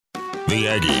The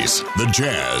Aggies, the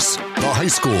Jazz, the high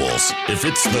schools. If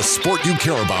it's the sport you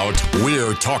care about,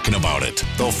 we're talking about it.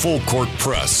 The Full Court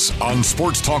Press on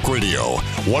Sports Talk Radio,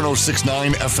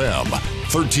 106.9 FM,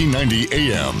 1390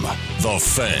 AM. The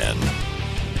Fan.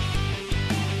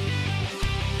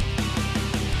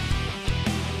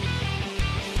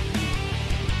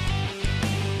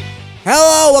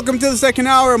 Hello, welcome to the second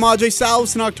hour. I'm Ajay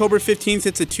Salvesen, October 15th.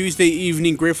 It's a Tuesday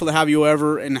evening. Grateful to have you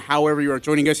ever and however you are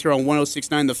joining us here on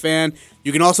 106.9 The Fan.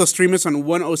 You can also stream us on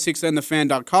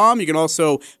 106.9thefan.com. You can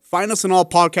also find us on all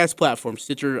podcast platforms,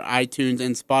 Stitcher, iTunes,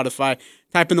 and Spotify.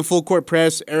 Type in the Full Court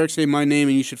Press, Eric, say my name,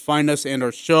 and you should find us and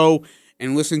our show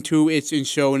and listen to its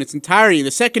show in its entirety. In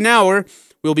the second hour,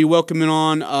 we'll be welcoming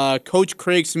on Coach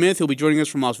Craig Smith. He'll be joining us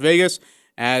from Las Vegas,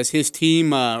 as his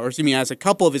team, as a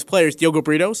couple of his players, Diogo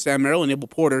Brito, Sam Merrill, and Abel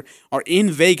Porter, are in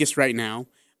Vegas right now.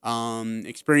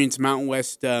 Experience Mountain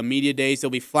West Media Days. They'll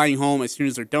be flying home as soon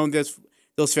as they're done with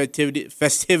those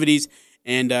festivities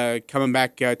and coming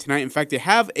back tonight. In fact, they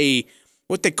have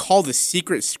what they call the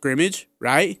secret scrimmage,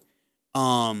 right?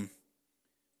 Let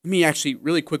me actually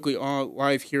really quickly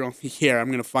live here on the air. I'm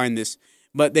going to find this.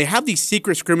 But they have these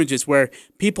secret scrimmages where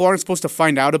people aren't supposed to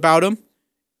find out about them,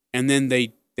 and then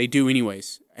they do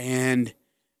anyways. And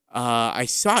I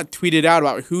saw it tweeted out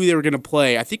about who they were going to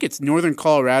play. I think it's Northern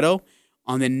Colorado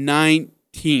on the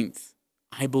 19th,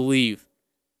 I believe.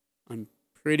 I'm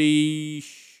pretty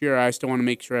sure. I just don't want to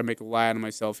make sure I make a lie out of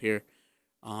myself here.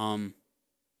 I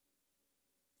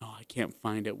can't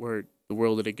find it. Where the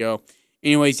world did it go?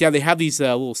 Anyways, yeah, they have these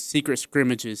little secret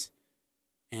scrimmages.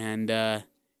 And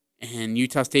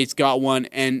Utah State's got one.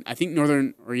 And I think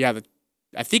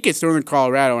I think it's Northern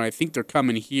Colorado, and I think they're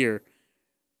coming here.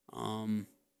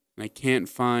 I can't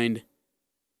find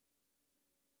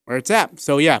where it's at.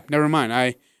 So, yeah, never mind.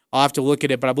 I'll have to look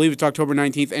at it, but I believe it's October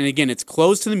 19th. And, again, it's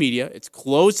closed to the media. It's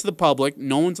closed to the public.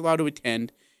 No one's allowed to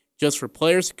attend, just for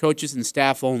players, coaches, and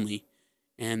staff only.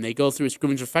 And they go through a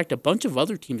scrimmage. In fact, a bunch of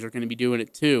other teams are going to be doing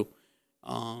it, too,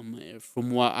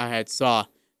 from what I had saw.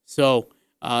 So,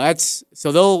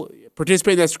 they'll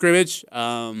participate in that scrimmage.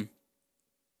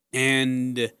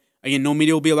 And, again, no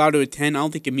media will be allowed to attend. I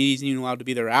don't think the media is even allowed to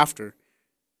be there after.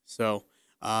 So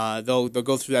they'll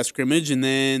go through that scrimmage, and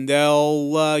then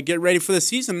they'll get ready for the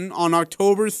season on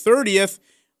October 30th.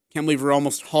 Can't believe we're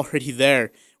almost already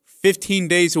there. 15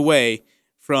 days away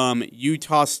from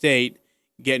Utah State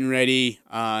getting ready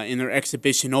in their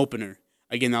exhibition opener.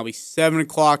 Again, that'll be 7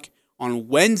 o'clock on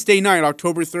Wednesday night,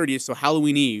 October 30th, so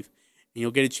Halloween Eve. And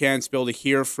you'll get a chance to be able to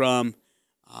hear from...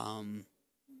 you'll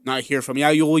be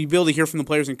able to hear from the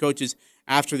players and coaches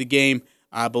after the game.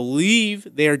 I believe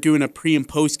they are doing a pre- and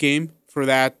post-game for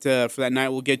that night.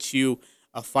 We'll get you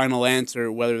a final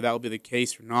answer, whether that will be the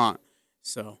case or not.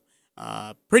 So,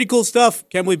 pretty cool stuff.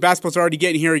 Can't believe basketball's already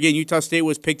getting here again. Utah State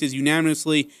was picked as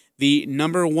unanimously the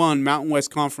number one Mountain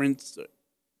West Conference,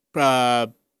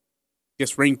 ranked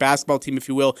basketball team, if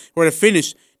you will. We're to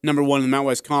finish number one in the Mountain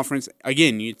West Conference.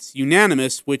 Again, it's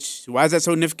unanimous, why is that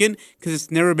so significant? Because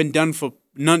it's never been done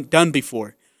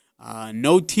before.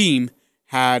 No team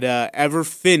had ever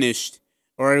finished,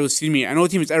 no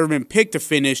team has ever been picked to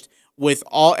finish with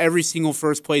every single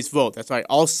first place vote. That's right,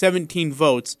 all 17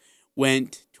 votes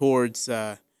went towards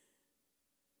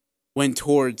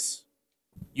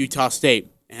Utah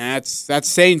State, and that's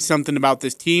saying something about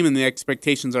this team and the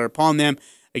expectations are upon them.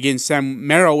 Again, Sam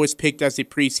Merrill was picked as the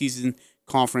preseason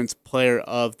Conference Player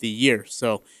of the Year.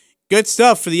 So, good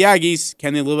stuff for the Aggies.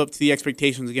 Can they live up to the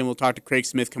expectations? Again, we'll talk to Craig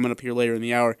Smith coming up here later in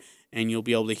the hour, and you'll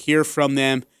be able to hear from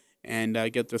them and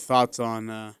get their thoughts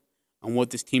on what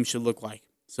this team should look like.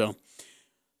 So,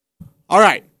 all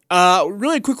right.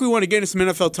 Really quickly want to get into some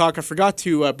NFL talk. I forgot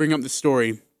to bring up the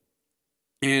story,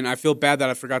 and I feel bad that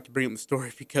I forgot to bring up the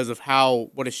story because of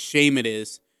what a shame it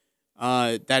is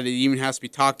that it even has to be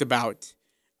talked about.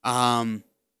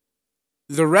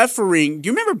 The refereeing, do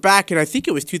you remember back in, I think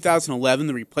it was 2011,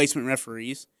 the replacement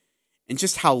referees, and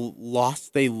just how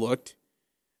lost they looked?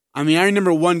 I mean, I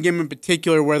remember one game in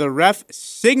particular where the ref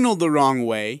signaled the wrong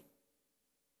way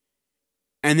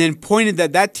and then pointed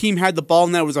that team had the ball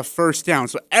and that was a first down.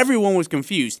 So everyone was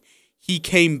confused. He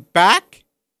came back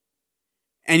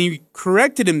and he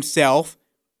corrected himself,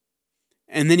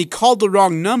 and then he called the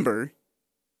wrong number,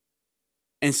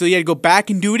 and so he had to go back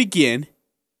and do it again.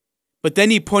 But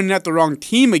then he pointed at the wrong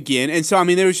team again. And so, I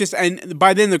mean, there was and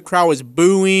by then the crowd was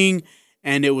booing,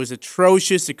 and it was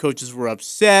atrocious. The coaches were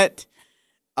upset.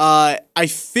 I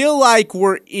feel like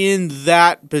we're in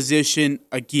that position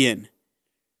again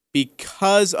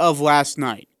because of last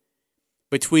night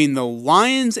between the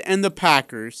Lions and the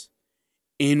Packers,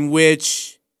 in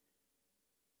which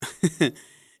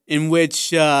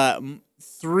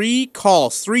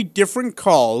three different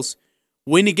calls,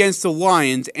 went against the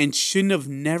Lions and shouldn't have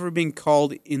never been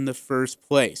called in the first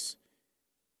place.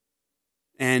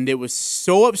 And it was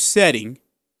so upsetting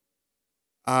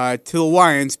to the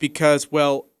Lions because,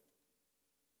 well,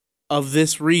 of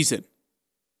this reason.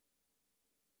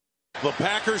 The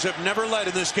Packers have never led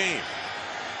in this game.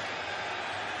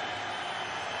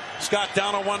 Scott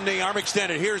down on one knee, arm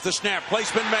extended. Here's the snap.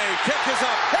 Placement made. Kick is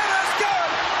up. It is good.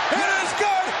 It is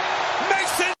good.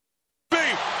 Mason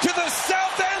to the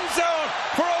south end zone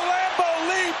for a Lambeau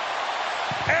leap.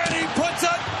 And he puts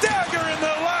a dagger in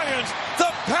the Lions. The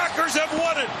Packers have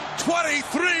won it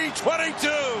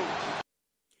 23-22.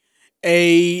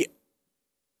 A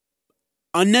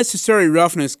unnecessary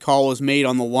roughness call was made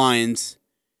on the Lions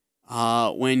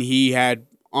when he had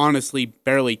honestly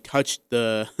barely touched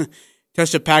the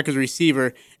Packers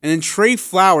receiver. And then Trey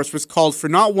Flowers was called for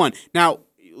not one. Now,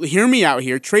 hear me out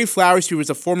here. Trey Flowers, who was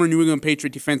a former New England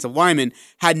Patriot defensive lineman,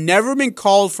 had never been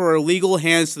called for illegal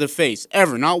hands to the face,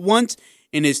 ever. Not once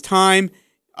in his time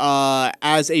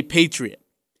as a Patriot.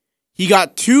 He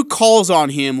got 2 calls on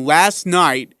him last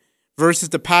night versus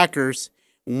the Packers.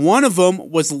 One of them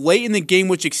was late in the game,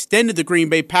 which extended the Green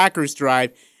Bay Packers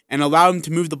drive and allowed him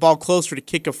to move the ball closer to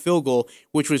kick a field goal,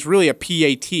 which was really a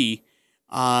PAT.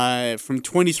 From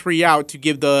 23 out to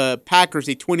give the Packers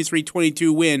a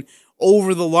 23-22 win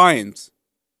over the Lions.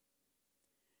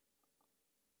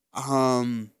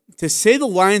 To say the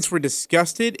Lions were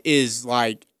disgusted is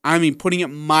putting it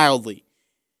mildly.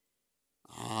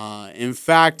 In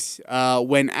fact,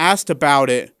 when asked about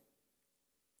it,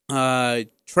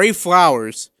 Trey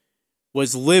Flowers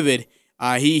was livid.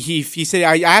 He said,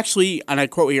 I actually, and I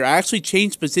quote here, I actually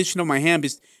changed position of my hand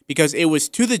because it was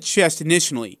to the chest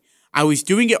initially. I was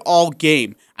doing it all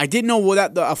game. I didn't know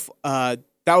that that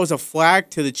was a flag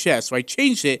to the chest, so I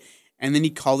changed it, and then he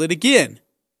called it again.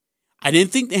 I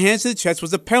didn't think the hands to the chest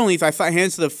was a penalty. I thought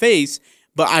hands to the face,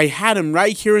 but I had him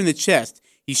right here in the chest.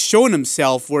 He's showing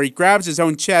himself where he grabs his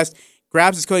own chest,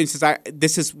 grabs his clothing, and says,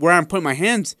 this is where I'm putting my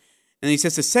hands. And he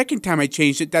says, the second time I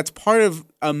changed it, that's part of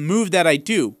a move that I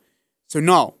do. So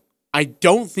no, I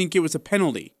don't think it was a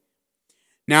penalty.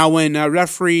 Now, when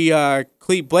referee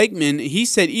Clete Blakeman, he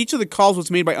said each of the calls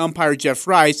was made by umpire Jeff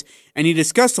Rice, and he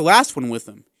discussed the last one with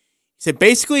him. He said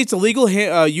basically it's illegal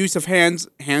use of hands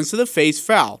to the face,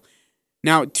 foul.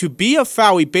 Now, to be a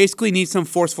foul, we basically need some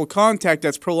forceful contact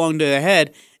that's prolonged to the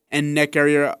head and neck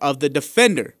area of the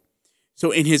defender.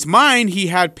 So in his mind, he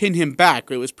had pinned him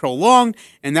back. It was prolonged,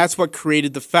 and that's what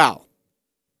created the foul.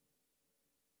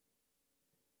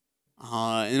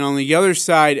 And on the other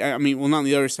side, not on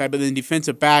the other side, but then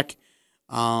defensive back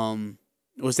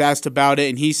was asked about it,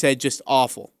 and he said just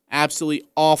awful. Absolutely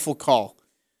awful call.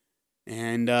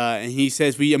 And he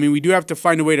says, we do have to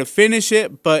find a way to finish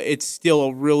it, but it's still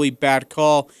a really bad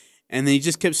call. And then he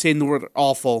just kept saying the word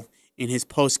awful in his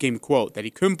post-game quote, that he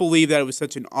couldn't believe that it was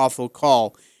such an awful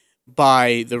call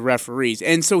by the referees.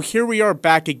 And so here we are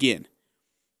back again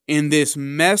in this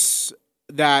mess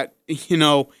that,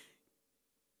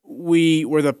 we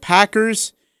were the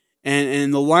Packers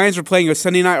and the Lions were playing a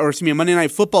Monday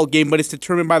night football game, but it's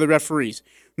determined by the referees.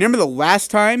 Remember the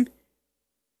last time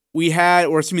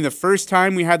the first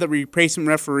time we had the replacement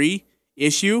referee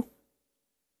issue?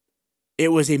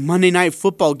 It was a Monday night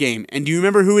football game. And do you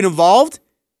remember who it involved?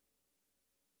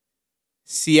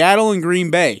 Seattle and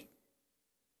Green Bay.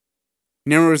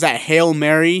 Remember it was that Hail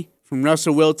Mary from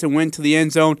Russell Wilson, went to the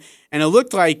end zone, and it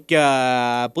looked like,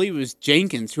 I believe it was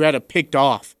Jenkins who had it picked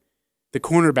off, the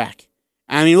cornerback.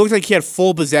 It looked like he had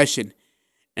full possession.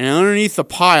 And underneath the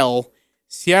pile,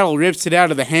 Seattle rips it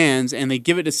out of the hands, and they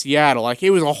give it to Seattle. It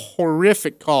was a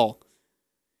horrific call.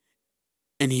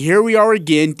 And here we are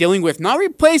again, dealing with not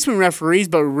replacement referees,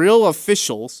 but real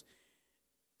officials.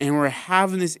 And we're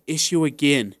having this issue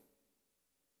again.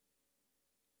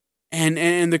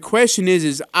 And the question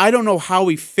is I don't know how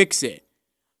we fix it.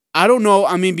 I don't know,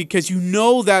 because you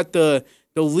know that the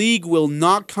league will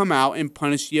not come out and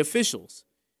punish the officials.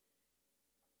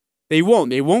 They won't.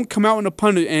 They won't come out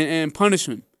and punish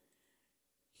them.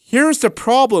 Here's the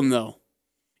problem, though,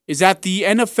 is that the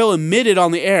NFL admitted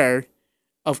on the air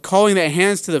of calling that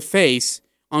hands to the face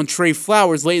on Trey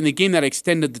Flowers late in the game that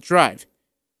extended the drive.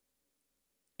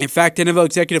 In fact, NFL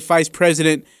Executive Vice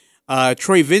President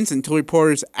Troy Vincent told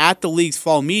reporters at the league's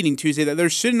fall meeting Tuesday that there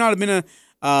should not have been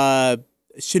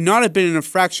an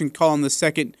infraction call on the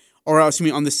second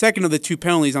on the second of the 2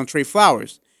 penalties on Trey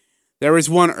Flowers. There was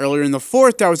one earlier in the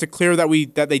fourth that was a clear that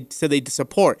they said they'd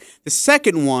support. The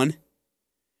second one,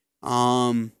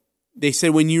 they said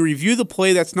when you review the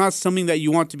play, that's not something that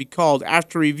you want to be called.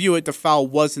 After review it, the foul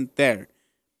wasn't there.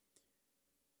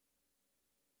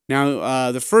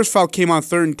 Now, the first foul came on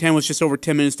 3rd and 10 with just over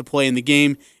 10 minutes to play in the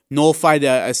game. Nullified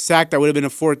a sack that would have been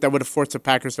that would have forced the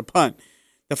Packers to punt.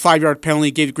 The 5-yard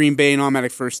penalty gave Green Bay an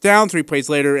automatic first down. 3 plays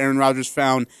later, Aaron Rodgers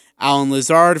found Allen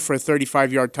Lazard for a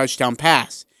 35-yard touchdown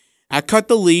pass. That cut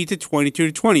the lead to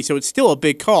 22-20, so it's still a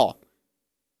big call.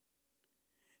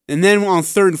 And then on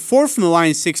 3rd and 4 from the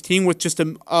Lions 16 with just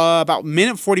about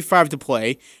minute 45 to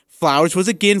play, Flowers was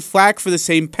again flagged for the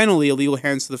same penalty, illegal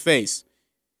hands to the face.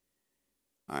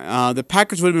 The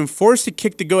Packers would have been forced to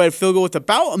kick the go-ahead field goal with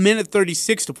about a minute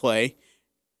 36 to play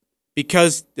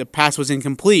because the pass was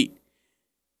incomplete.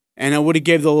 And it would have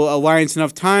given the Lions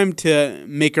enough time to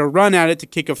make a run at it to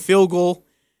kick a field goal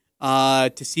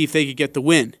to see if they could get the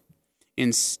win.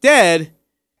 Instead,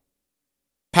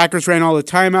 Packers ran all the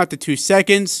timeout to 2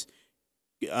 seconds,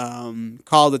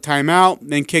 called the timeout,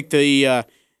 then kicked the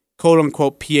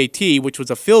quote-unquote PAT, which was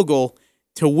a field goal,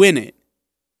 to win it.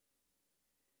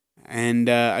 And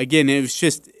again,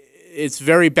 it's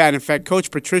very bad. In fact,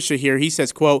 Coach Patricia here, he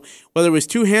says, quote, whether it was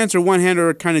 2 hands or 1 hand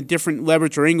or kind of different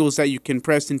leverage or angles that you can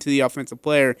press into the offensive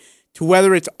player, to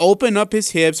whether it's open up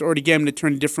his hips or to get him to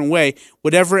turn a different way,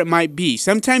 whatever it might be.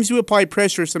 Sometimes you apply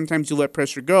pressure, sometimes you let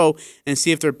pressure go and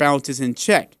see if their balance is in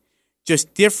check.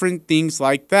 Just different things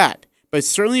like that. But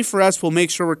certainly for us, we'll make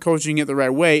sure we're coaching it the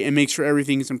right way and make sure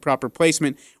everything is in proper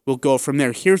placement. We'll go from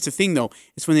there. Here's the thing, though,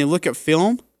 is when they look at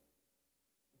film,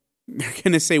 they're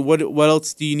going to say, what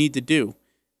else do you need to do?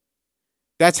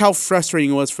 That's how frustrating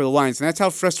it was for the Lions, and that's how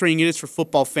frustrating it is for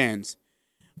football fans.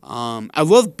 I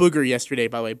loved Booger yesterday,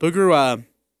 by the way. Booger,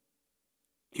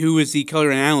 who was the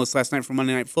color analyst last night for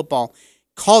Monday Night Football,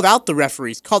 called out the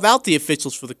referees, called out the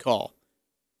officials for the call,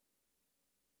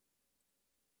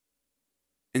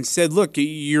 and said, look,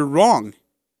 you're wrong.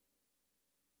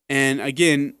 And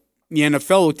again, the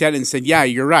NFL looked at it and said, yeah,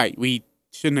 you're right. We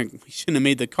shouldn't have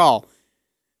made the call.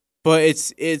 But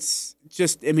it's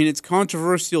just, I mean, it's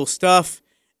controversial stuff,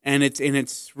 and it's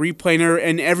replaying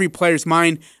in every player's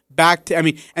mind back to, I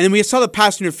mean, and then we saw the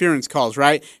pass interference calls,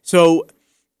 right? So,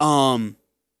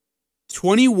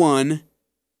 21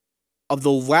 of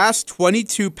the last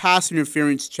 22 pass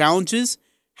interference challenges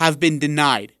have been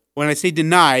denied. When I say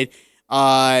denied,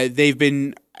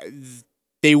 they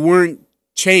weren't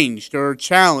changed or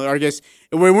challenged, or I guess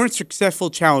they weren't successful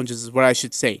challenges is what I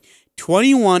should say.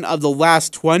 21 of the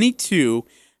last 22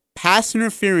 pass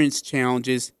interference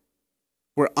challenges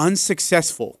were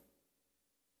unsuccessful.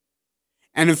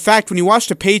 And in fact, when you watch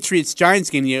the Patriots-Giants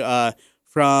game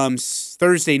from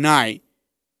Thursday night,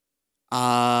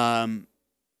 I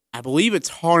believe it's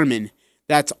Harmon,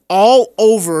 that's all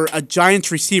over a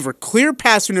Giants receiver. Clear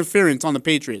pass interference on the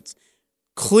Patriots.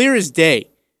 Clear as day.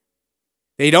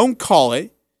 They don't call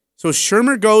it. So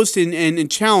Shermer goes and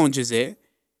challenges it,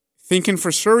 thinking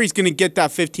for sure he's going to get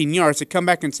that 15 yards, to come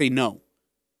back and say no.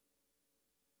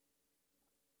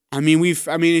 I mean,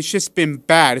 it's just been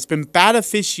bad. It's been bad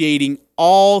officiating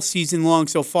all season long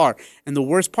so far. And the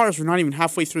worst part is we're not even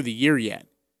halfway through the year yet.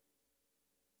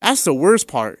 That's the worst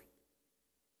part.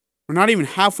 We're not even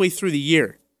halfway through the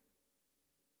year.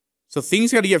 So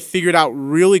things got to get figured out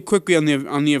really quickly on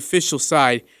the official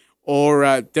side,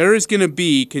 or there is going to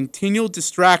be continual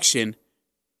distraction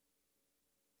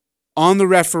on the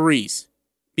referees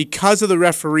because of the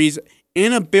referees'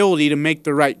 inability to make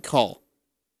the right call.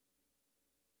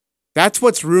 That's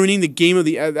what's ruining the game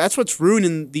that's what's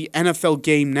ruining the NFL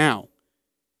game now.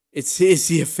 It's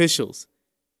the officials.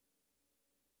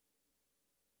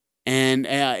 And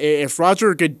if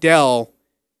Roger Goodell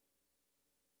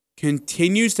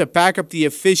continues to back up the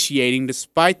officiating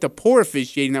despite the poor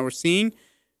officiating that we're seeing,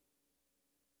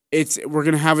 we're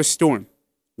going to have a storm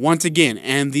once again,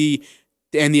 and the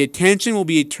attention will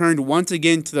be turned once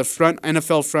again to the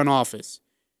NFL front office,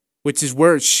 which is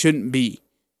where it shouldn't be.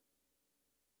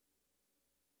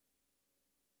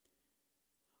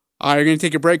 All right, we're going to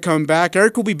take a break, coming back.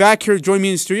 Eric will be back here to join me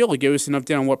in the studio to give us an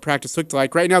update on what practice looked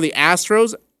like. Right now, the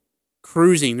Astros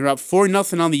cruising. They're up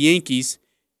 4-0 on the Yankees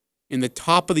in the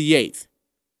top of the 8th.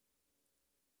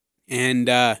 And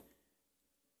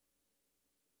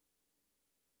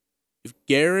if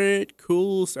Garrett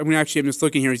Cole's, I'm just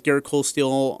looking here. Is Garrett Cole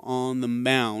still on the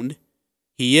mound?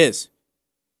 He is.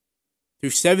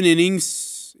 Through 7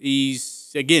 innings,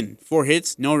 he's, again, 4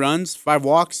 hits, no runs, 5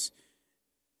 walks,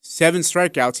 7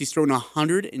 strikeouts. He's thrown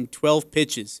 112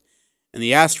 pitches. And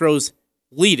the Astros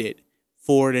lead it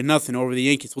 4-0 over the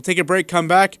Yankees. We'll take a break, come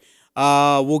back.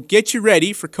 We'll get you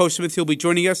ready for Coach Smith. He'll be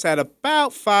joining us at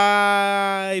about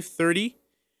 5:30.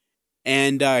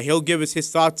 And he'll give us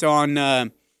his thoughts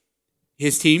on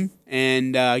his team.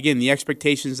 And, again, the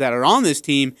expectations that are on this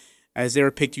team as they were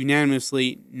picked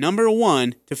unanimously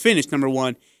to finish number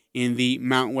 1 in the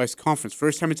Mountain West Conference.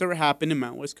 First time it's ever happened in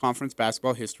Mountain West Conference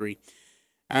basketball history.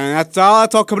 And that's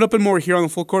all coming up and more here on the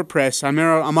Full Court Press. I'm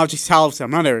Ajay Salvesen.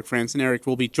 I'm not Eric Frandsen. Eric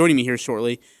will be joining me here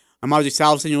shortly. I'm Ajay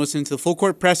Salvesen. You're listening to the Full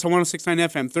Court Press on 106.9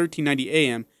 FM, 1390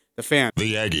 AM. The Fan.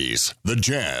 The Aggies, the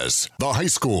Jazz, the high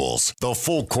schools, the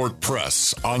Full Court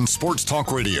Press on Sports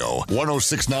Talk Radio,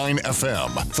 106.9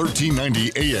 FM,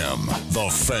 1390 AM. The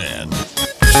Fan.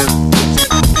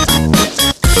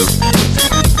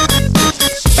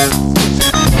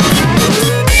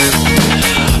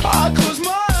 I close my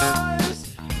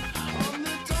eyes on the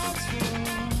dance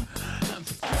floor.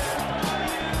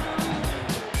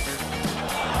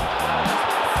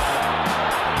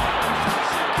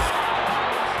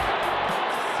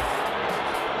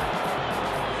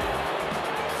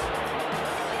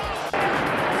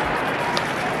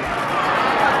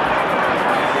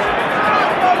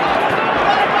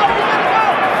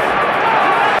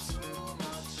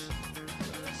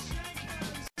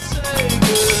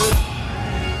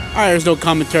 All right, there's no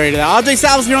commentary to that. Ajay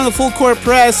Salvesen here on the Full Court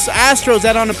Press. Astros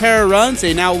out on a pair of runs.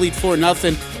 They now lead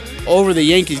 4-0 over the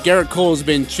Yankees. Garrett Cole has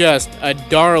been just a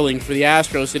darling for the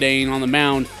Astros today and on the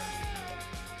mound.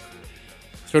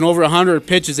 He's thrown over 100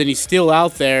 pitches, and he's still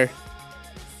out there.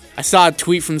 I saw a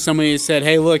tweet from somebody that said,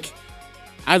 hey, look,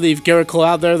 I'd leave Garrett Cole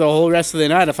out there the whole rest of the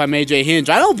night if I'm AJ Hinch.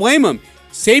 I don't blame him.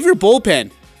 Save your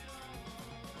bullpen.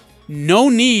 No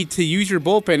need to use your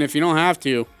bullpen if you don't have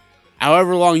to.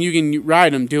 However long you can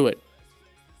ride them, do it.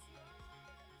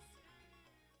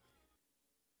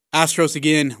 Astros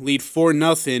again lead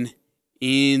 4-0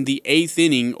 in the 8th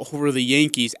inning over the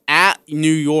Yankees at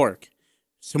New York.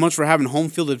 So much for having home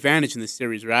field advantage in this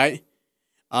series, right?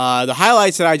 The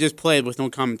highlights that I just played with no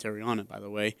commentary on it, by the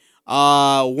way.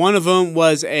 One of them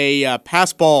was a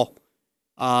pass ball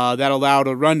that allowed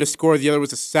a run to score. The other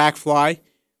was a sac fly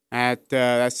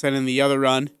that sent in the other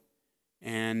run.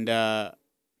 And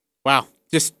wow,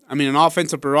 an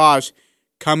offensive barrage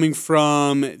coming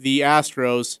from the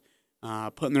Astros,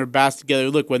 putting their bats together.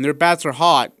 Look, when their bats are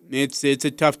hot, it's a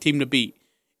tough team to beat.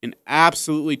 An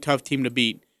absolutely tough team to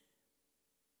beat.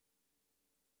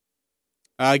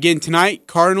 Again, tonight,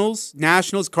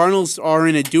 Nationals. Cardinals are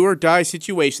in a do-or-die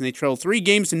situation. They trail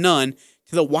 3-0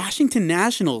 to the Washington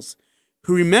Nationals,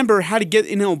 who, remember, had to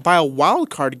get by a wild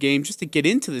card game just to get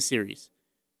into the series.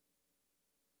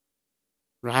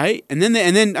 Right? And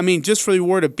then, just for the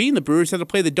reward of beating the Brewers, had to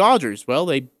play the Dodgers. Well,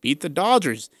 they beat the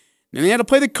Dodgers. Then they had to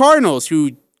play the Cardinals,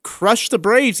 who crushed the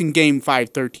Braves in Game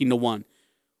 5, 13-1.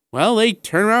 Well, they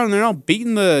turn around and they're now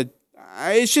beating the...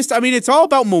 it's all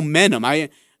about momentum.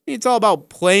 It's all about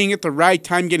playing at the right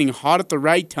time, getting hot at the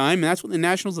right time, and that's what the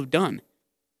Nationals have done.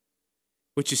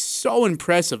 Which is so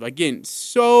impressive. Again,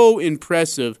 so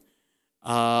impressive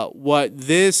what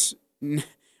this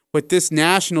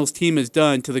Nationals team has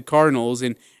done to the Cardinals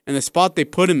and the spot they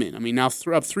put him in. Now up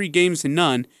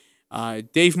 3-0.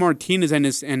 Dave Martinez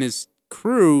and his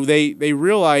crew, they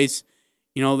realize,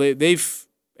 they've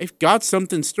got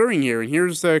something stirring here. And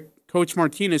here's Coach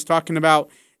Martinez talking about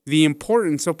the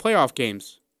importance of playoff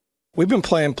games. We've been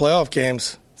playing playoff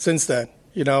games since then.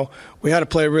 We had to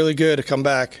play really good to come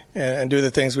back and do the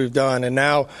things we've done. And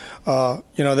now,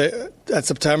 at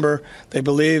September, they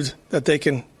believed that they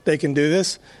can do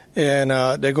this. And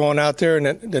they're going out there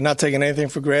and they're not taking anything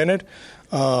for granted.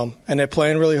 And they're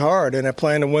playing really hard, and they're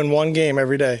playing to win one game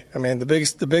every day.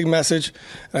 The big message,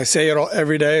 and I say it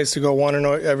every day, is to go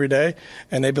 1-0 every day,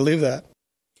 and they believe that.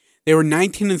 They were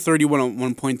 19-31 at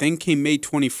one point, then came May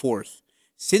 24th.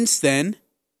 Since then,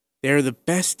 they're the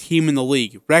best team in the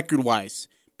league, record-wise,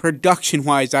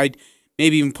 production-wise. I'd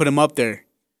maybe even put them up there.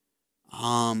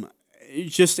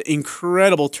 Just an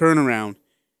incredible turnaround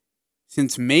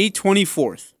since May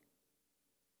 24th.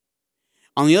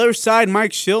 On the other side,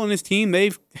 Mike Schilt and his team,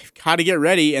 they've got to get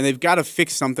ready, and they've got to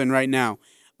fix something right now.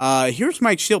 Here's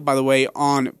Mike Schilt, by the way,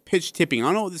 on pitch tipping. I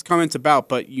don't know what this comment's about,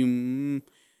 but you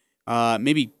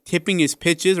maybe tipping his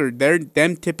pitches or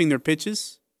them tipping their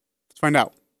pitches? Let's find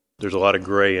out. There's a lot of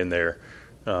gray in there.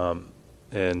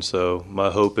 And so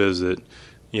my hope is that,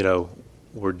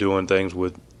 we're doing things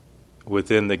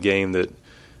within the game that,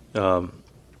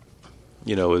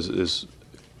 is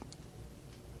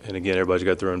and again, everybody's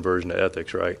got their own version of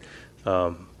ethics, right?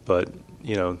 But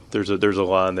there's a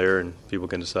line there, and people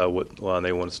can decide what line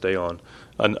they want to stay on.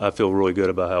 I feel really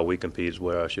good about how we compete is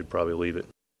where I should probably leave it.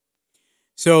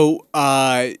 So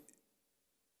the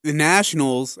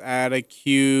Nationals had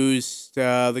accused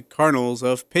the Cardinals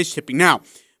of pitch tipping. Now,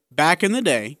 back in the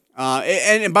day,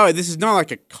 and by the way, this is not like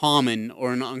a common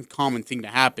or an uncommon thing to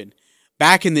happen.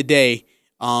 Back in the day,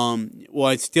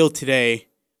 it's still today,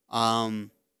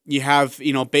 you have,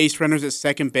 base runners at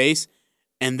second base,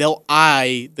 and they'll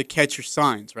eye the catcher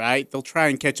signs, right? They'll try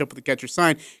and catch up with the catcher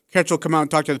sign. Catcher will come out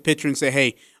and talk to the pitcher and say,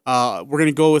 hey, we're going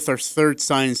to go with our third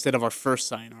sign instead of our first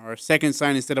sign, or our second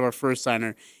sign instead of our first sign,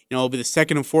 or it'll be the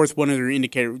second and fourth one of their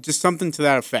indicator, just something to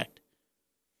that effect.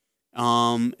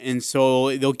 And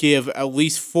so they'll give at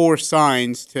least 4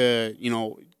 signs to,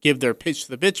 give their pitch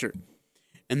to the pitcher.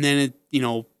 And then,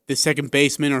 the second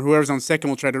baseman or whoever's on second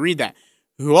will try to read that.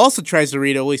 Who also tries to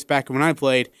read, at least back when I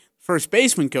played, first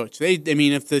baseman coach.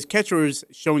 If the catcher is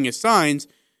showing us signs,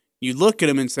 you look at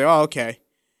him and say, oh, okay.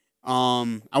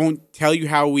 I won't tell you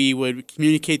how we would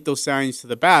communicate those signs to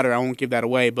the batter. I won't give that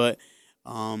away, but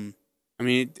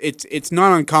it's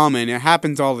not uncommon. It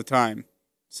happens all the time.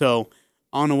 So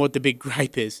I don't know what the big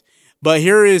gripe is. But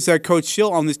here is Coach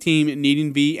Schill on this team needing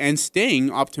to be and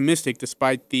staying optimistic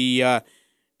despite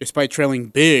trailing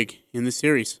big in the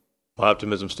series.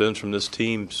 Optimism stems from this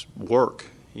team's work,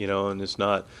 and it's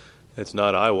not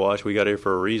eyewash. We got here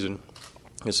for a reason.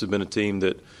 This has been a team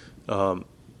that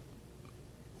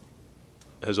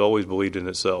has always believed in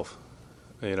itself,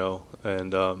 and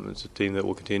it's a team that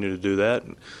will continue to do that.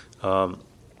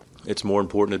 It's more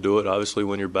important to do it, obviously,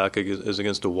 when your back is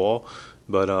against a wall.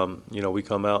 But, we'll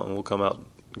come out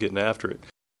getting after it.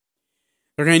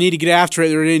 They're going to need to get after it.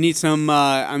 They're going to need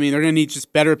they're going to need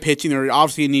just better pitching. They're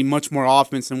obviously going to need much more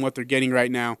offense than what they're getting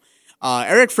right now.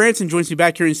 Eric Frandsen joins me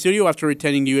back here in studio after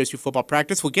attending the USU football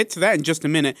practice. We'll get to that in just a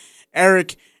minute.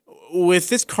 Eric, with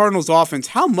this Cardinals offense,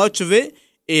 how much of it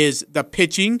is the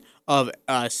pitching of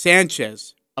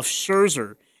Sanchez, of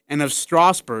Scherzer, and of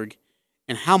Strasburg,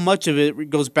 and how much of it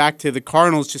goes back to the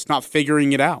Cardinals just not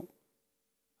figuring it out?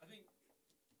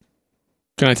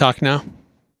 Can I talk now?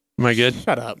 Am I good?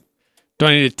 Shut up. Do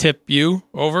I need to tip you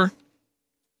over?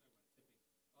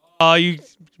 You're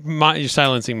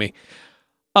silencing me.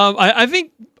 I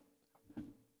think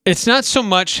it's not so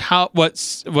much what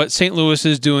St. Louis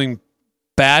is doing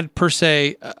bad per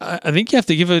se. I think you have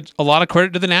to give a lot of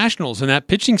credit to the Nationals and that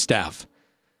pitching staff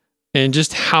and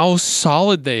just how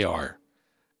solid they are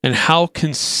and how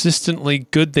consistently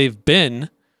good they've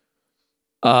been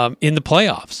in the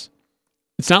playoffs.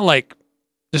 It's not like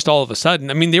just all of a sudden.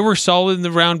 They were solid in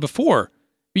the round before.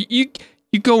 You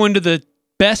go into the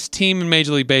best team in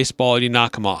Major League Baseball and you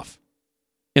knock them off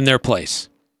in their place.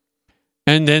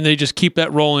 And then they just keep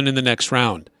that rolling in the next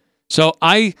round. So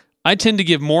I tend to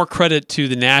give more credit to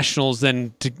the Nationals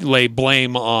than to lay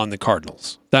blame on the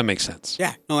Cardinals. That makes sense.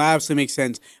 Yeah, no, that absolutely makes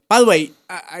sense. By the way,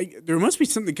 there must be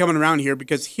something coming around here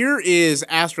because here is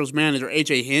Astros manager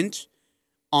AJ Hinch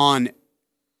on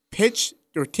pitch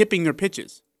or tipping their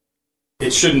pitches.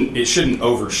 It shouldn't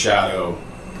overshadow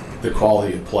the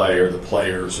quality of play or the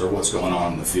players or what's going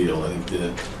on in the field. I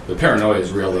think the paranoia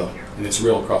is real, though, and it's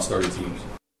real across 30 teams.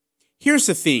 Here's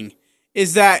the thing,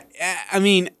 is that,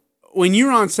 when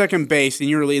you're on second base and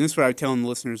you're leading, and this is what I was telling the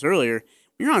listeners earlier,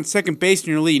 when you're on second base and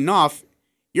you're leading off,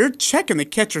 you're checking the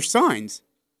catcher signs.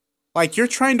 Like, you're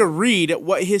trying to read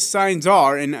what his signs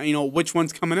are and, which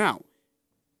one's coming out.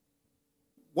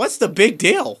 What's the big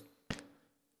deal?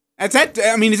 Is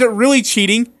it really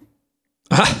cheating?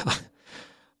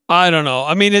 I don't know.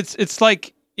 It's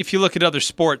like if you look at other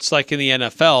sports, like in the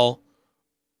NFL,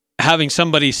 having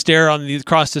somebody stare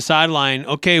across the sideline.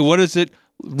 Okay, what is it?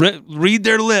 Read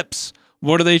their lips.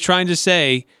 What are they trying to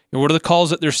say? And what are the calls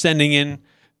that they're sending in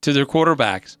to their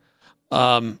quarterbacks?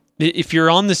 If you're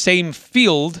on the same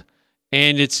field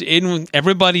and it's in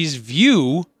everybody's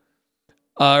view,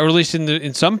 or at least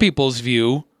in some people's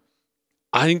view,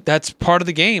 I think that's part of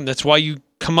the game. That's why you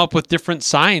come up with different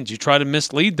signs. You try to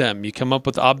mislead them. You come up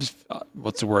with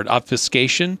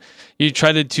obfuscation. You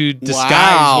try to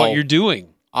disguise what you're doing.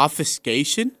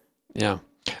 Obfuscation? Yeah.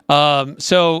 But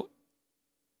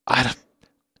I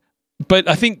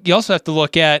think you also have to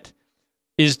look at,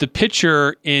 is the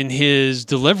pitcher in his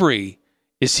delivery,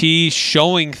 is he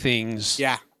showing things?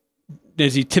 Yeah.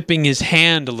 Is he tipping his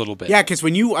hand a little bit? Yeah, because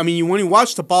when you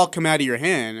watch the ball come out of your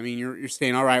hand, you're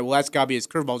saying, all right, well, that's got to be his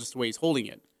curveball just the way he's holding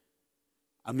it.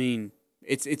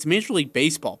 It's Major League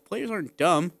Baseball. Players aren't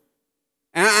dumb.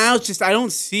 And I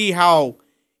don't see how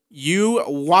you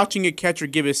watching a catcher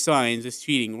give his signs is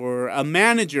cheating, or a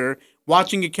manager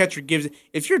watching a catcher gives.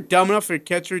 If you're dumb enough for a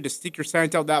catcher to stick your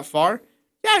signs out that far,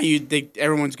 yeah, you think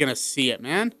everyone's gonna see it,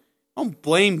 man. Don't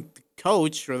blame the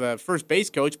coach or the first base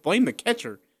coach. Blame the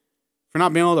catcher for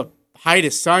not being able to hide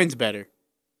his signs better.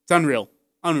 It's unreal.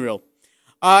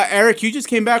 Eric, you just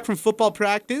came back from football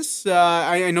practice.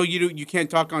 I know you can't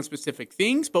talk on specific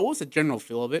things, but what's the general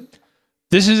feel of it?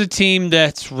 This is a team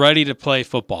that's ready to play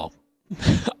football.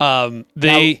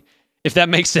 If that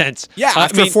makes sense. Yeah,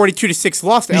 after a 42-6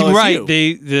 loss to LSU. Right.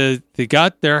 They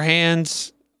got their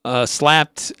hands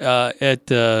slapped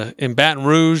in Baton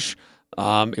Rouge.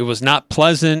 It was not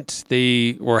pleasant.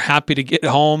 They were happy to get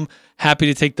home, happy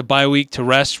to take the bye week to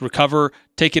rest, recover,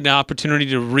 take an opportunity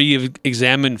to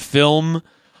re-examine film,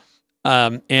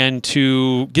 and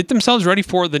to get themselves ready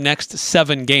for the next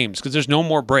 7 games because there's no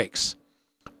more breaks.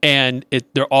 And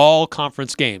they're all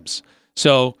conference games.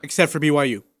 So except for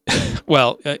BYU.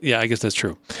 Well, yeah, I guess that's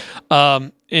true.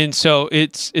 And so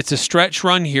it's a stretch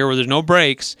run here where there's no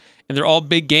breaks, and they're all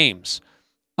big games.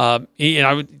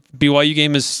 BYU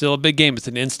game is still a big game. It's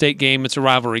an in-state game. It's a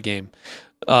rivalry game.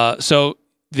 So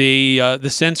the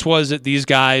sense was that these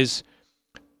guys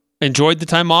enjoyed the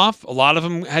time off. A lot of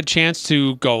them had a chance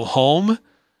to go home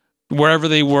wherever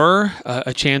they were,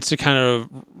 a chance to kind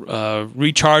of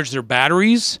recharge their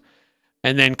batteries,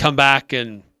 and then come back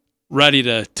and ready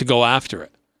to go after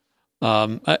it.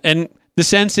 And the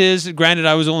sense is, granted,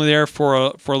 I was only there for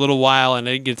a little while, and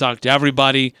I didn't get to talk to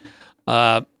everybody.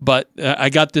 But I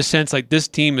got this sense like this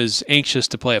team is anxious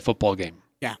to play a football game.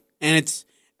 Yeah, and it's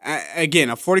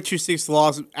again a 42-6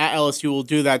 loss at LSU will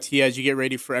do that to you as you get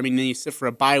ready for. I mean, then you sit for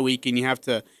a bye week and you have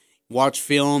to watch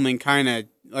film and kind of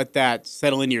let that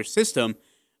settle into your system.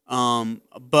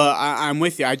 But I'm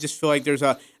with you. I just feel like there's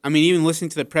even listening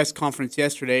to the press conference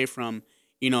yesterday from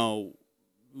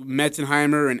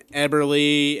Metzenheimer and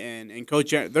Eberle and Coach,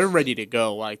 they're ready to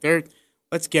go. Like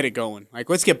let's get it going. Like,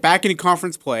 let's get back into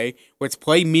conference play. Let's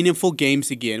play meaningful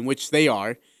games again, which they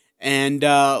are. And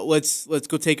let's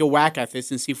go take a whack at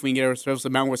this and see if we can get ourselves the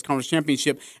Mountain West Conference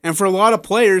Championship. And for a lot of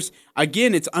players,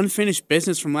 again, it's unfinished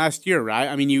business from last year, right?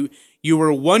 I mean, you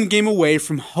were 1 game away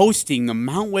from hosting the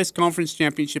Mountain West Conference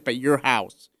Championship at your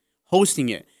house, hosting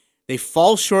it. They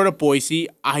fall short of Boise.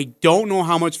 I don't know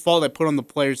how much fault I put on the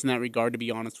players in that regard, to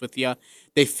be honest with you.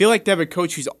 They feel like they have a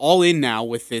coach who's all in now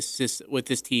with this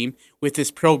team, with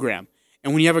this program.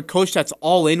 And when you have a coach that's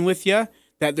all in with you,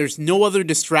 that there's no other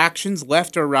distractions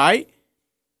left or right,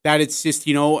 that it's just,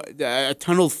 a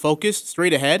tunnel focus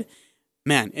straight ahead,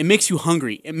 man, it makes you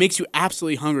hungry. It makes you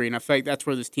absolutely hungry, and I feel like that's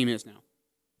where this team is now.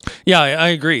 Yeah, I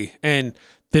agree. And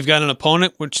they've got an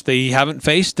opponent which they haven't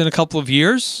faced in a couple of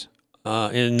years.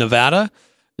 In Nevada.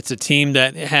 It's a team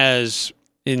that has,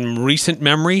 in recent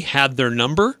memory, had their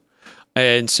number,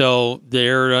 and so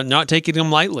they're not taking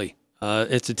them lightly.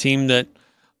 It's a team that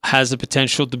has the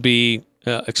potential to be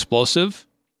explosive,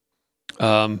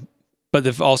 but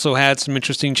they've also had some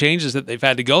interesting changes that they've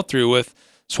had to go through with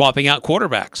swapping out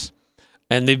quarterbacks,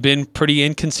 and they've been pretty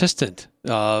inconsistent,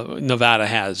 Nevada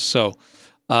has. So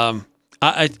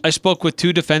I spoke with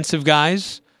 2 defensive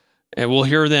guys, and we'll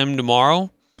hear them tomorrow.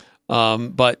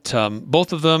 But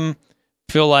both of them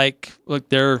feel like, look,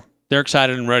 they're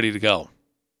excited and ready to go.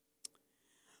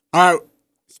 All right.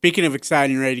 Speaking of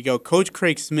excited and ready to go, Coach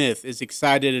Craig Smith is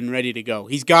excited and ready to go.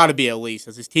 He's got to be, at least,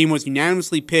 as his team was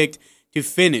unanimously picked to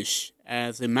finish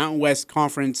as the Mountain West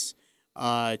Conference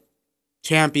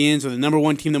champions, or the number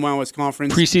 1 team in the Mountain West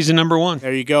Conference. Preseason number 1.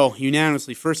 There you go.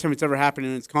 Unanimously. First time it's ever happened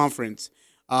in its conference.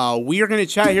 We are going to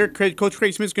chat here. Coach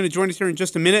Craig Smith is going to join us here in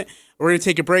just a minute. We're going to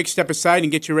take a break, step aside,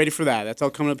 and get you ready for that. That's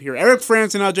all coming up here. Eric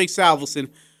Frandsen Ajay Salvesen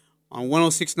on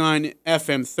 106.9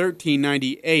 FM,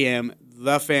 1390 AM,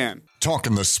 The Fan.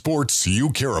 Talking the sports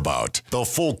you care about. The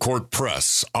Full Court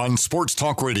Press on Sports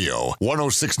Talk Radio,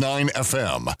 106.9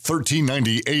 FM,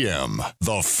 1390 AM,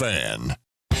 The Fan.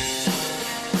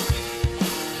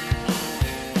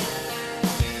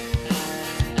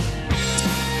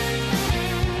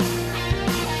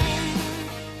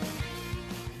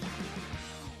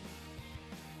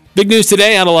 Big news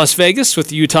today out of Las Vegas with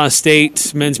the Utah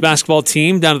State men's basketball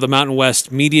team down to the Mountain West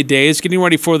Media Days, getting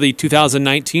ready for the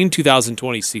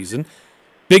 2019-2020 season.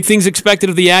 Big things expected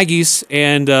of the Aggies,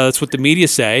 and that's what the media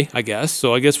say, I guess.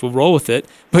 So I guess we'll roll with it.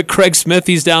 But Craig Smith,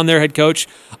 he's down there, head coach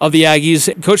of the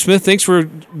Aggies. Coach Smith, thanks for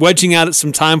wedging out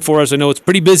some time for us. I know it's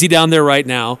pretty busy down there right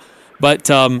now, but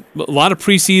a lot of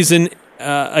preseason,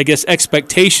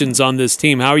 expectations on this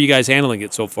team. How are you guys handling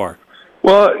it so far?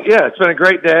 Well, yeah, it's been a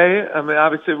great day. I mean,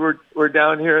 obviously we're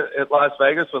down here at Las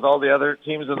Vegas with all the other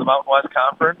teams in the Mountain West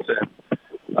Conference, and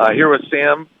here with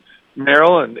Sam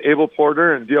Merrill and Abel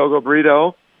Porter and Diogo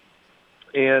Brito,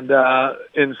 and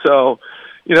so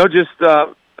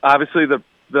obviously the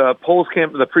polls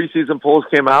the preseason polls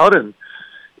came out, and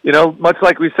much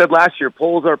like we said last year,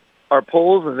 polls are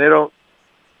polls, and they don't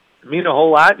mean a whole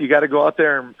lot. You got to go out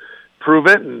there and prove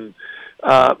it, and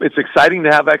it's exciting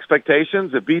to have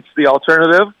expectations. It beats the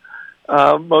alternative,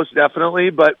 most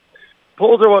definitely. But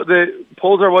polls are what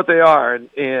they are,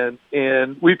 and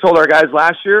we told our guys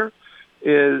last year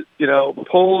is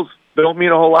polls don't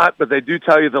mean a whole lot, but they do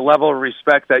tell you the level of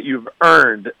respect that you've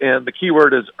earned, and the key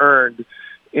word is earned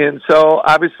And so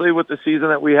obviously with the season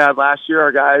that we had last year,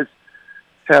 our guys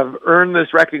have earned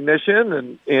this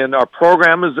recognition, and our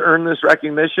program has earned this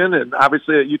recognition. And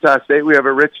obviously at Utah State, we have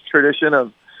a rich tradition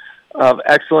of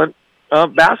excellent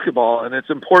basketball, and it's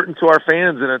important to our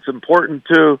fans, and it's important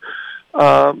to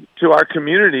our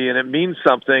community, and it means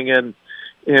something. And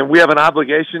we have an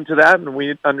obligation to that, and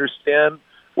we understand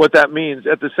what that means.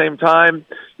 At the same time,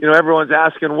 everyone's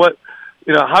asking how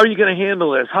are you going to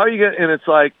handle this? How are you going? And it's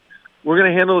like, we're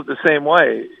going to handle it the same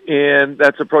way. And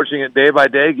that's approaching it day by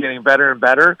day, getting better and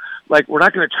better. Like, we're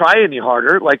not going to try any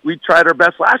harder. Like, we tried our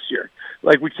best last year.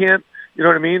 Like, we can't, you know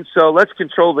what I mean? So let's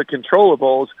control the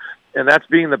controllables, and that's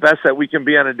being the best that we can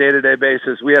be on a day-to-day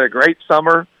basis. We had a great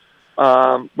summer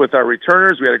with our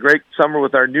returners. We had a great summer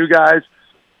with our new guys.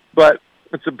 But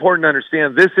it's important to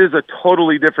understand this is a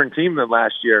totally different team than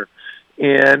last year.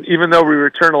 And even though we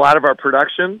returned a lot of our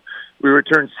production, we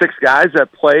returned 6 guys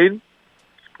that played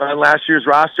on last year's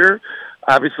roster.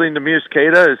 Obviously, Namir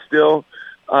Skata is still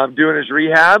doing his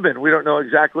rehab, and we don't know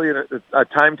exactly a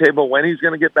timetable when he's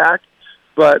going to get back.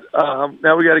 But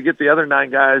now we got to get the other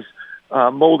 9 guys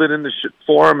molded into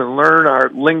form and learn our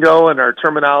lingo and our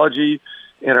terminology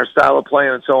and our style of play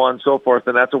and so on and so forth.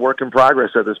 And that's a work in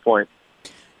progress at this point.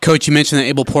 Coach, you mentioned that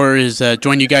Abel Porter is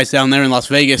joined you guys down there in Las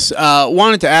Vegas.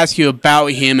 Wanted to ask you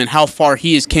about him and how far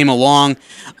he has came along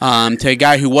to a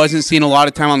guy who wasn't seeing a lot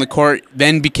of time on the court,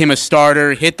 then became a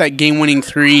starter, hit that game-winning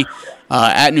 3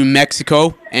 at New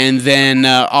Mexico, and then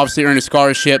obviously earned a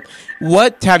scholarship.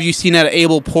 What have you seen out of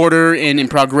Abel Porter in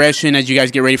progression as you guys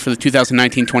get ready for the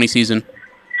 2019-20 season?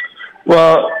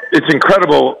 Well, it's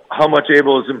incredible how much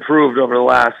Abel has improved over the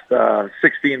last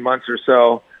 16 months or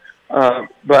so.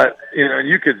 But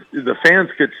the fans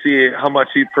could see how much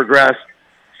he progressed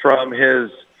from his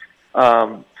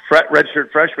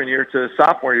redshirt freshman year to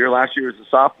sophomore year. Last year was a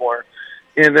sophomore,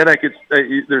 and then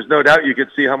there's no doubt you could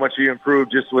see how much he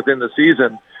improved just within the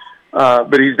season.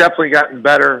 But he's definitely gotten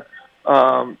better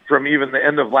from even the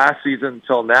end of last season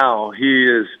till now. He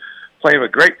is playing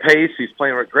with great pace. He's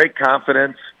playing with great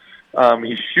confidence.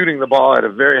 He's shooting the ball at a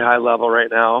very high level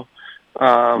right now.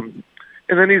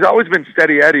 And then he's always been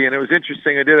steady Eddie, and it was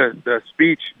interesting. I did a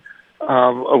speech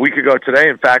a week ago today,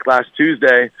 in fact, last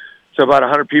Tuesday, to about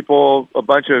 100 people, a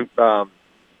bunch of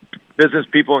business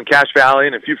people in Cache Valley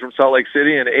and a few from Salt Lake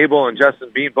City, and Abel and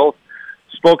Justin Bean both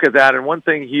spoke at that. And one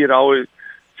thing he had always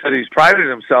said he's prided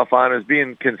himself on is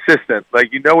being consistent.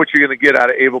 Like, what you're going to get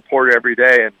out of Abel Porter every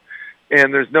day,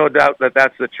 and there's no doubt that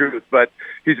that's the truth. But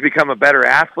he's become a better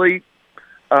athlete.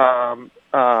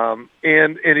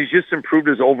 And he's just improved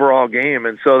his overall game,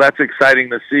 and so that's exciting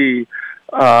to see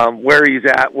where he's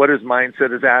at, what his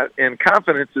mindset is at, and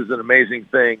confidence is an amazing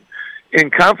thing.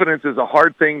 And confidence is a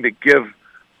hard thing to give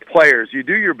players. You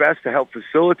do your best to help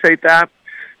facilitate that,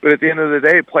 but at the end of the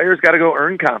day, players got to go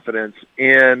earn confidence,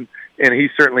 and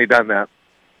he's certainly done that.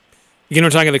 Again, we're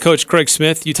talking to Coach Craig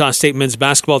Smith, Utah State men's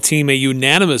basketball team, a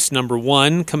unanimous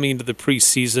 #1 coming into the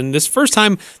preseason. This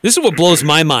is what blows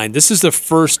my mind. This is the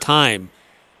first time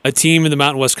a team in the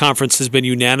Mountain West Conference has been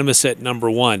unanimous at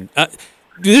 #1.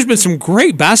 There's been some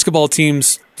great basketball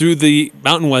teams through the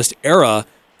Mountain West era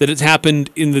that it's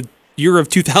happened in the year of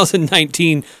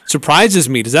 2019. Surprises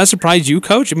me. Does that surprise you,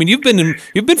 Coach? I mean, you've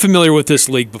been familiar with this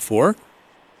league before.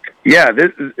 Yeah,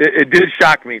 it did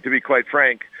shock me, to be quite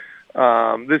frank.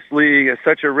 This league has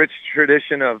such a rich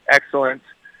tradition of excellence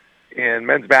in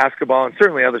men's basketball, and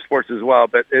certainly other sports as well,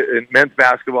 but in men's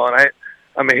basketball. And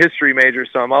I'm a history major,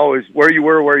 so I'm always where you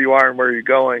were, where you are, and where you're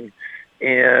going.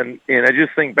 And I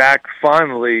just think back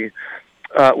fondly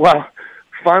of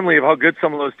how good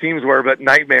some of those teams were, but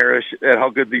nightmarish at how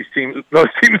good those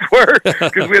teams were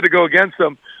because we had to go against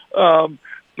them.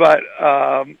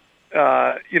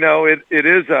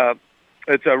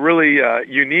 It's a really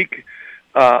unique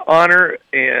honor,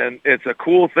 and it's a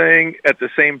cool thing. At the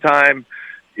same time,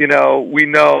 we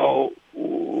know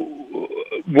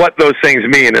what those things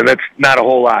mean, and that's not a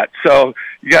whole lot. So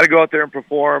you got to go out there and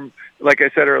perform. Like I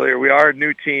said earlier, we are a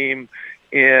new team,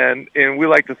 and we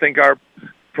like to think our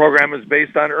program is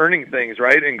based on earning things,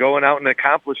 right, and going out and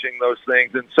accomplishing those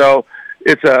things. And so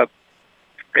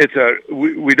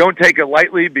we don't take it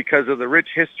lightly because of the rich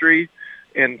history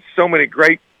and so many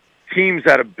great teams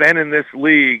that have been in this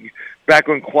league back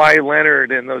when Kawhi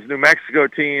Leonard and those New Mexico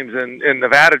teams and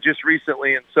Nevada just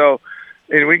recently. And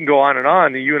we can go on,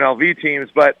 the UNLV teams,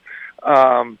 but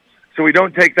so we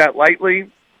don't take that lightly,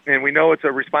 and we know it's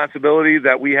a responsibility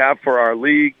that we have for our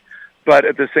league, but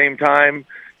at the same time,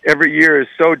 every year is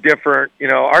so different.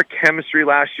 Our chemistry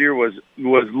last year was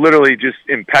literally just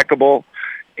impeccable,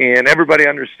 and everybody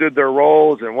understood their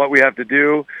roles and what we have to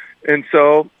do. And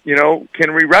so,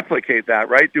 can we replicate that,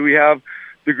 right? Do we have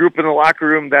the group in the locker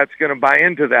room that's going to buy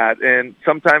into that. And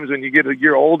sometimes when you get a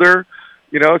year older,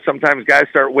 sometimes guys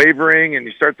start wavering and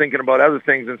you start thinking about other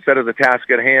things instead of the task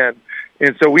at hand.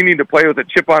 And so we need to play with a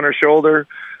chip on our shoulder.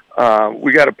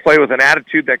 We got to play with an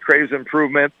attitude that craves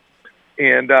improvement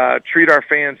and treat our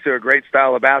fans to a great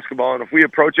style of basketball. And if we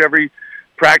approach every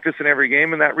practice and every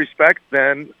game in that respect,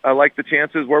 then I like the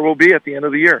chances where we'll be at the end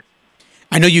of the year.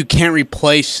 I know you can't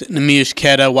replace Neemias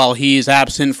Queta while he is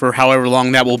absent for however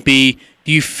long that will be.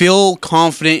 Do you feel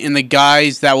confident in the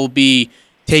guys that will be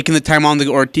taking the time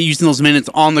or using those minutes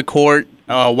on the court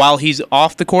while he's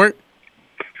off the court?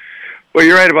 Well,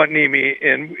 you're right about Nimi,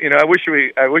 and I wish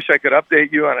I could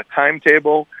update you on a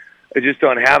timetable. I just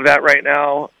don't have that right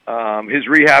now. His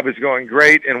rehab is going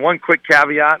great, and one quick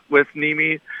caveat with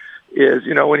Nimi is,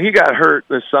 when he got hurt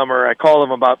this summer, I called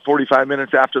him about 45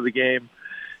 minutes after the game,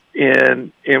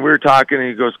 and we were talking, and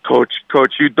he goes, Coach,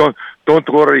 you don't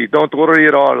worry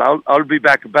at all. I'll be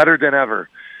back better than ever.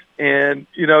 And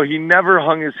he never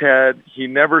hung his head. He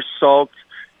never sulked.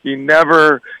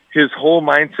 His whole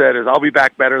mindset is, I'll be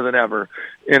back better than ever.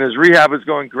 And his rehab is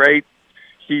going great.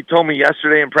 He told me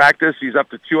yesterday in practice he's up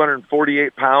to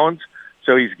 248 pounds.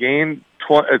 So he's gained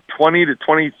 20 to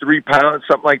 23 pounds,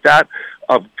 something like that,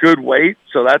 of good weight.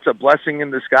 So that's a blessing in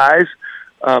disguise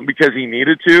because he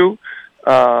needed to.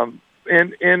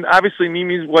 And obviously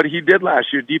Nimi's what he did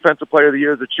last year, Defensive Player of the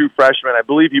Year as a true freshman. I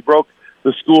believe he broke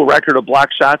the school record of block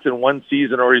shots in one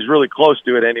season, or he's really close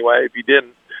to it anyway, if he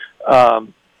didn't.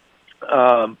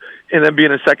 And then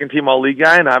being a second-team All-League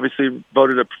guy, and obviously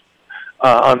voted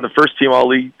on the first-team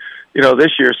All-League,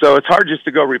 this year. So it's hard just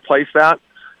to go replace that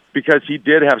because he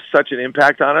did have such an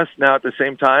impact on us. Now, at the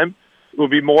same time, it will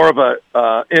be more of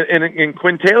and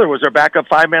Quinn Taylor was our backup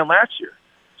five-man last year.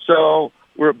 So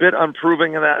we're a bit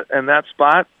unproving in that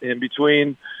spot in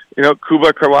between,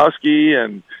 Kuba Karwowski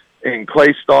and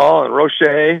Clay Stahl and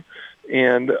Roche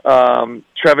and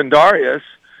Trevin Darius.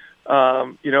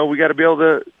 We got to be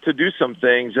able to do some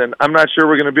things, and I'm not sure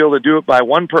we're going to be able to do it by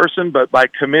one person, but by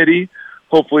committee.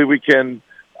 Hopefully, we can,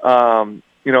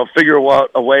 figure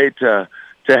out a way to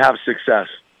have success.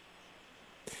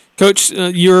 Coach,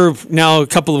 you're now a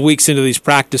couple of weeks into these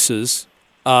practices.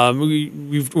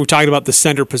 We're talking about the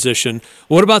center position.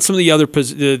 What about some of the other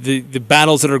the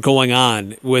battles that are going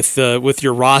on with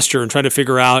your roster and trying to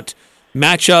figure out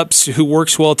matchups, who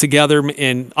works well together?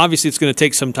 And obviously it's going to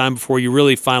take some time before you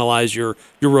really finalize your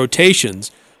rotations.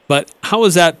 But how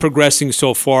is that progressing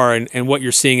so far and what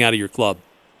you're seeing out of your club?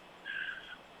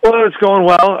 Well, it's going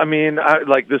well. I mean,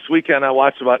 like this weekend, I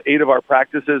watched about 8 of our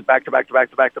practices back to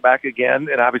back again.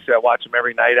 And obviously I watch them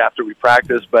every night after we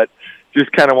practice, but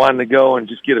just kind of wanted to go and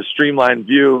just get a streamlined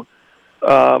view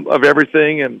of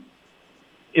everything. And,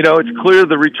 it's clear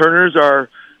the returners are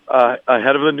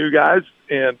ahead of the new guys,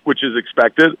 and which is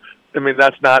expected. I mean,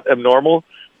 that's not abnormal.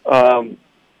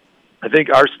 I think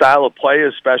our style of play,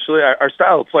 especially, our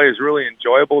style of play is really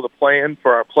enjoyable to play in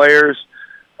for our players.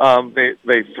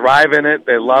 They thrive in it.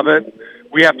 They love it.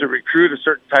 We have to recruit a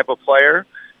certain type of player,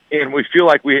 and we feel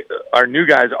like our new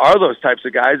guys are those types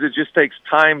of guys. It just takes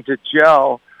time to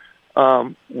gel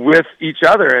with each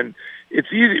other, and it's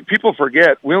easy. People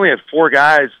forget we only had 4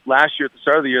 guys last year at the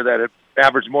start of the year that had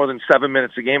averaged more than 7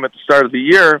 minutes a game at the start of the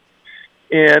year,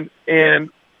 and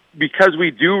because we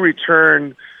do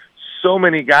return so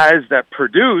many guys that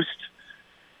produced,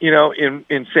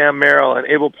 in Sam Merrill and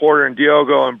Abel Porter and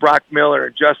Diogo and Brock Miller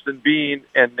and Justin Bean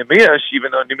and Neemias,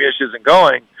 even though Neemias isn't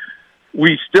going,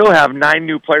 we still have 9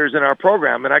 new players in our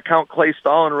program, and I count Clay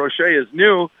Stahl and Roche as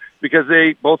new because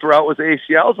they both were out with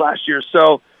ACLs last year.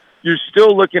 So you're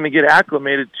still looking to get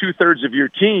acclimated 2/3 of your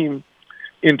team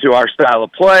into our style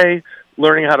of play,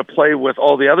 learning how to play with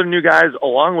all the other new guys,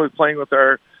 along with playing with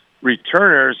our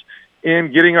returners,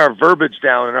 and getting our verbiage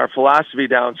down and our philosophy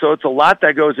down. So it's a lot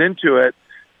that goes into it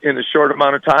in a short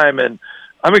amount of time, and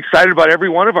I'm excited about every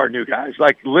one of our new guys.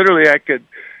 Like literally, I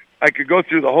could go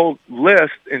through the whole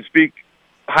list and speak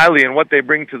highly in what they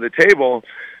bring to the table,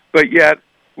 but yet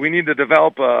we need to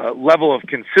develop a level of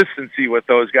consistency with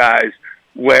those guys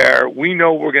where we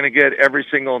know we're going to get every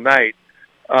single night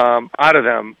out of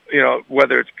them,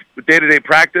 whether it's day-to-day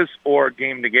practice or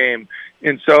game-to-game.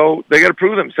 And so they got to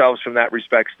prove themselves from that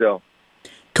respect still.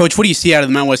 Coach, what do you see out of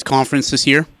the Mountain West Conference this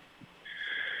year?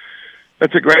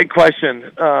 That's a great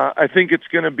question. I think it's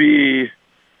going to be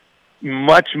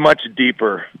much, much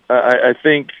deeper. I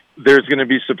think there's going to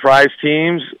be surprise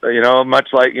teams, much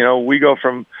like, we go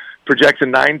from projected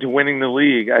 9 to winning the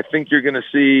league. I think you're going to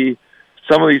see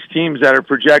some of these teams that are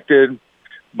projected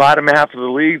bottom half of the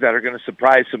league that are going to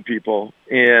surprise some people.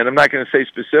 And I'm not going to say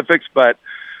specifics, but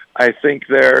I just think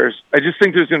there's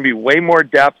going to be way more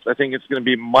depth. I think it's going to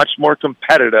be much more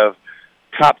competitive,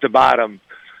 top to bottom.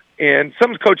 And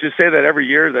some coaches say that every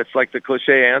year. That's like the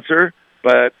cliche answer.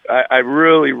 But I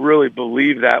really, really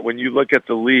believe that when you look at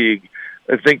the league,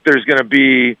 I think there's going to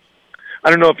be, I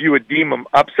don't know if you would deem them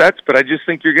upsets, but I just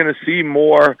think you're going to see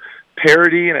more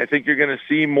parity, and I think you're going to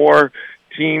see more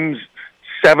teams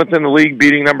 7th in the league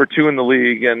beating number 2 in the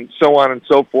league, and so on and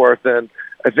so forth. And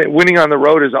I think winning on the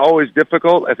road is always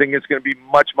difficult. I think it's going to be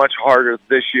much, much harder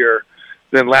this year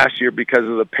than last year because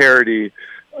of the parity,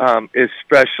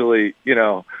 especially,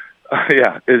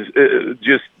 is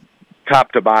just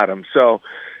top to bottom. So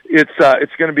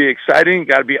it's going to be exciting. You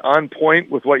got to be on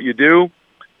point with what you do.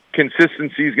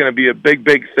 Consistency is going to be a big,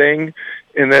 big thing.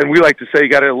 And then we like to say you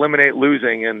got to eliminate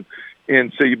losing.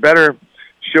 And so you better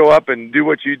show up and do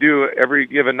what you do every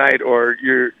given night, or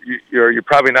you're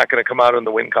probably not going to come out in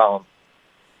the win column.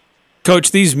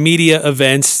 Coach, these media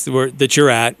events that you're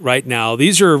at right now,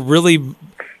 these are really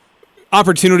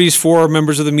opportunities for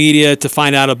members of the media to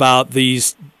find out about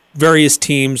these various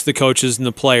teams, the coaches and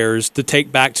the players, to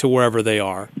take back to wherever they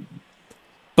are.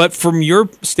 But from your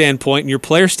standpoint and your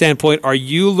player standpoint, are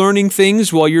you learning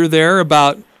things while you're there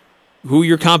about who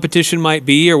your competition might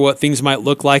be or what things might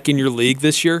look like in your league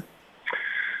this year?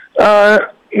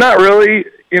 Not really.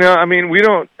 We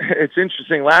don't. It's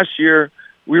interesting. Last year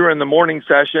we were in the morning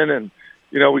session, and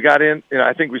we got in.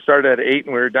 I think we started at 8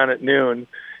 and we were done at noon.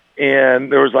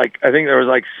 And there was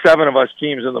 7 of us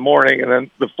teams in the morning, and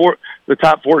then the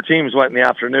top 4 teams went in the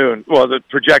afternoon. Well, the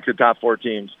projected top 4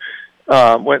 teams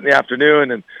went in the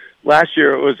afternoon. And last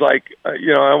year it was I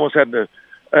almost had to.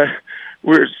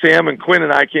 Sam and Quinn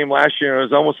and I came last year, and it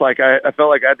was almost like I felt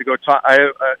like I had to go talk. Hey,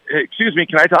 excuse me,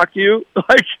 can I talk to you?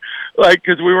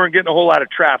 Because we weren't getting a whole lot of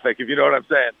traffic, if you know what I'm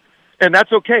saying. And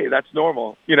that's okay. That's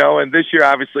normal, And this year,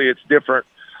 obviously, it's different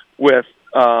with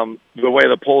the way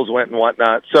the polls went and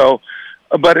whatnot. So,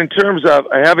 but in terms of,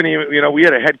 I haven't even, we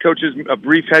had a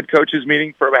brief head coaches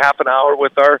meeting for about half an hour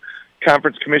with our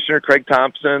conference commissioner, Craig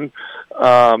Thompson,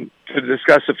 to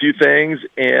discuss a few things.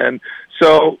 And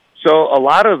so a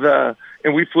lot of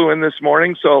and we flew in this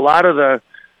morning, so a lot of the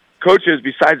coaches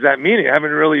besides that meeting I haven't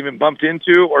really even bumped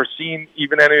into or seen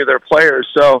even any of their players.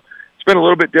 So it's been a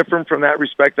little bit different from that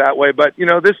respect that way. But,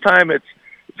 this time it's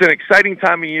an exciting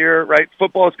time of year, right?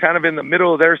 Football is kind of in the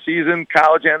middle of their season,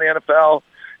 college and the NFL.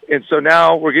 And so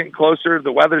now we're getting closer.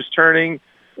 The weather's turning,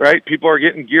 right? People are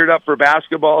getting geared up for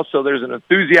basketball. So there's an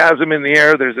enthusiasm in the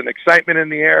air. There's an excitement in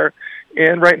the air.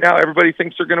 And right now everybody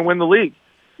thinks they're going to win the league.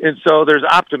 And so there's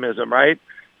optimism, right?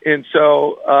 And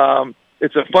so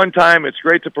it's a fun time. It's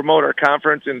great to promote our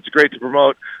conference, and it's great to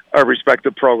promote our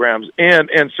respective programs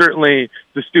and certainly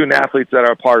the student athletes that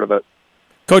are a part of it.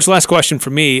 Coach, last question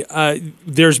for me.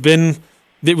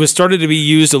 It was started to be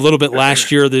used a little bit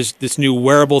last year. There's this new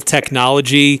wearable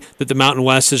technology that the Mountain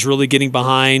West is really getting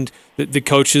behind that the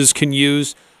coaches can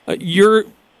use. Your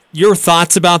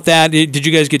thoughts about that? Did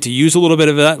you guys get to use a little bit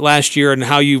of that last year, and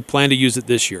how you plan to use it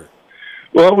this year?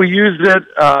 Well, we used it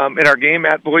in our game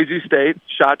at Boise State,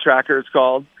 Shot Tracker it's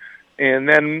called, and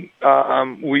then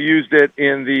we used it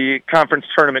in the conference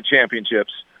tournament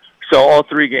championships. So all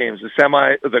 3 games,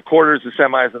 the quarters, the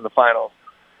semis, and the finals.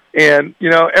 And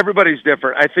everybody's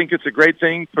different. I think it's a great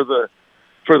thing for the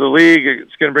league.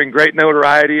 It's going to bring great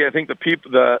notoriety. I think I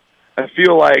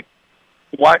feel like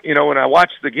when I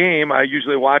watch the game, I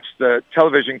usually watch the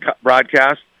television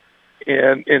broadcast,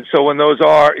 and so when those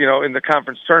are in the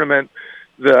conference tournament,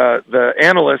 the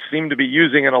analysts seem to be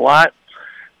using it a lot.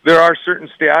 There are certain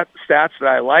stats that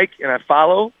I like and I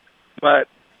follow, but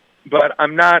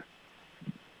I'm not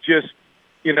just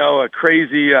a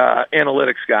crazy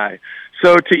analytics guy.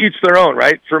 So to each their own,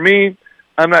 right? For me,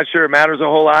 I'm not sure it matters a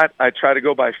whole lot. I try to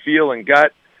go by feel and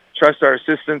gut, trust our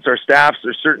assistants, our staffs.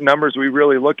 There's certain numbers we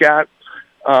really look at.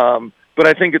 But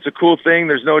I think it's a cool thing.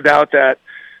 There's no doubt that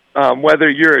whether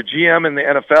you're a GM in the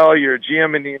NFL, you're a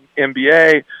GM in the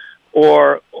NBA,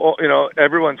 or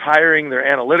everyone's hiring their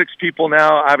analytics people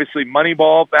now. Obviously,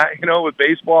 Moneyball, with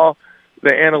baseball,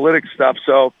 the analytics stuff.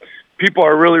 So people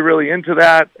are really, really into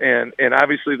that, and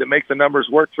obviously they make the numbers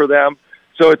work for them.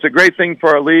 So it's a great thing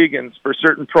for our league and for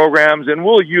certain programs, and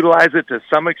we'll utilize it to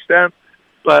some extent.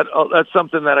 But that's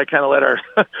something that I kind of let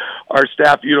our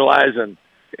staff utilize, and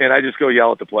I just go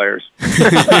yell at the players.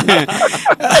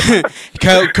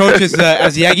 Coaches,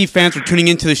 as the Aggie fans are tuning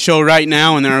into the show right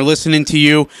now and are listening to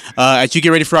you, as you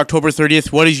get ready for October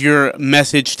 30th, what is your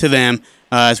message to them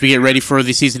as we get ready for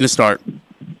the season to start?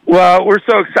 Well, we're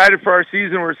so excited for our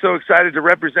season. We're so excited to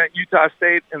represent Utah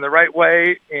State in the right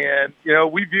way. And,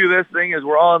 we view this thing as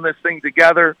we're all in this thing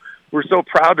together. We're so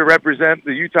proud to represent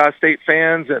the Utah State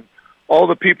fans and all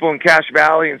the people in Cache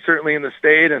Valley and certainly in the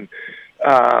state. And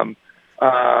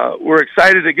we're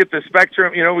excited to get the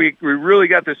Spectrum. You know, we really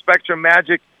got the Spectrum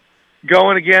magic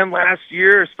going again last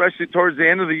year, especially towards the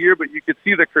end of the year. But you could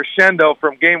see the crescendo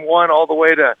from Game 1 all the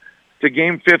way to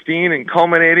Game 15 and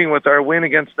culminating with our win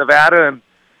against Nevada. And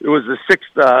it was the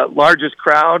 6th largest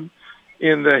crowd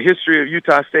in the history of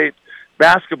Utah State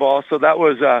basketball. So that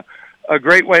was a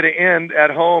great way to end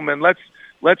at home. And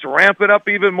let's ramp it up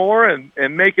even more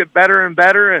and make it better and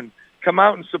better, and come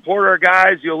out and support our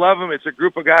guys. You'll love them. It's a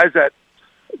group of guys that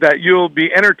you'll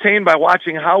be entertained by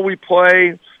watching how we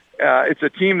play. It's a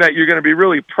team that you're going to be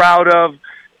really proud of,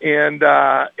 and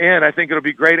I think it'll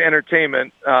be great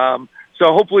entertainment. So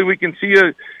hopefully we can see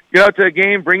you get out to a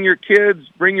game, bring your kids,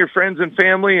 bring your friends and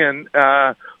family, and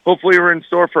hopefully we're in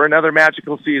store for another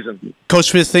magical season. Coach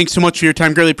Smith, thanks so much for your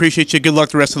time. Greatly appreciate you. Good luck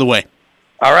the rest of the way.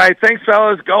 All right. Thanks,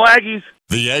 fellas. Go Aggies.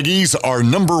 The Aggies are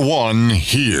 #1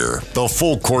 here. The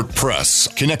Full Court Press.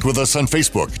 Connect with us on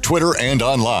Facebook, Twitter, and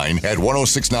online at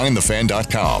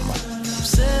 1069thefan.com.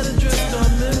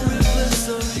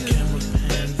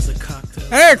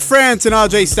 Eric Frandsen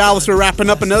Ajay Salvesen, we're wrapping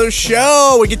up another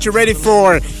show. We get you ready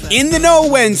for In the Know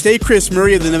Wednesday. Chris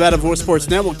Murray of the Nevada Sports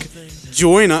Network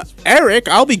join Eric.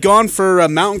 I'll be gone for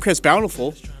Mountain Crest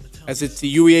Bountiful, as it's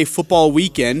the UEA football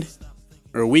weekend,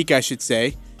 or week, I should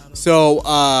say. So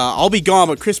I'll be gone,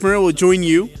 but Chris Murray will join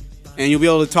you, and you'll be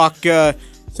able to talk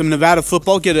some Nevada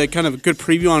football, get a kind of a good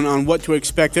preview on what to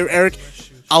expect there. Eric,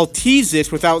 I'll tease this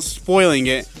without spoiling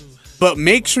it, but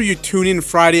make sure you tune in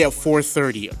Friday at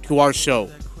 4:30 to our show.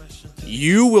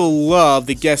 You will love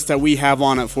the guests that we have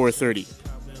on at 4:30.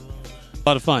 A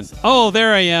lot of fun. Oh,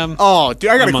 there I am. Oh, dude,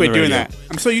 I gotta I'm on quit the doing radio. that.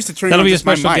 I'm so used to turning That'll on be a just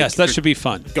my special mic. guest. That should be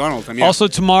fun. Gone all the time, yeah. Also,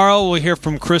 tomorrow we'll hear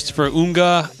from Christopher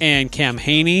Unga and Cam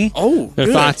Haney. Oh, their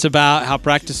good. thoughts about how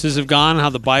practices have gone, how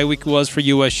the bye week was for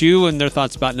USU, and their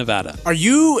thoughts about Nevada.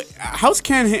 How's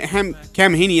Cam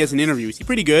Haney as an interview? Is he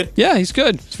pretty good? Yeah, he's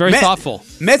good. He's very thoughtful.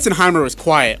 Metzenheimer was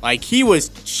quiet. Like, he was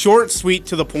short, sweet,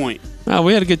 to the point.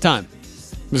 We had a good time.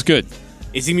 It was good.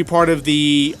 Is he going to be part of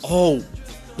the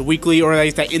weekly, or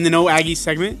that In the Know Aggie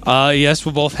segment? Yes,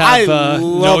 we'll both have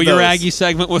Know Your Aggie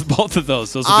segment with both of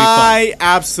those. Those will be fun. I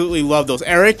absolutely love those.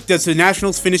 Eric, does the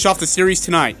Nationals finish off the series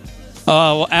tonight?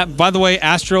 By the way,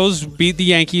 Astros beat the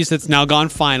Yankees. That's now gone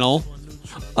final.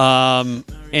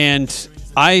 And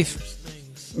I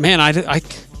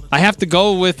have to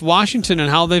go with Washington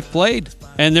and how they've played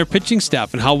and their pitching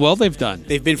staff and how well they've done.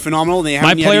 They've been phenomenal.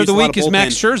 My player of the week is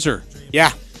Max Scherzer.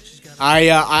 Yeah,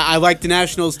 I like the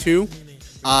Nationals too.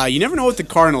 You never know with the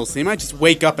Cardinals. They might just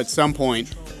wake up at some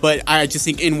point. But I just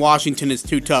think in Washington it's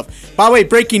too tough. By the way,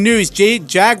 breaking news,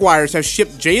 Jaguars have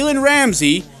shipped Jalen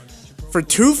Ramsey for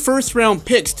 2 first-round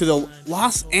picks to the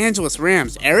Los Angeles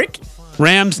Rams. Eric?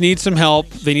 Rams need some help.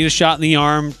 They need a shot in the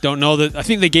arm. Don't know that. I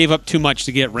think they gave up too much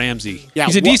to get Ramsey. Yeah,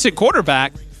 he's a decent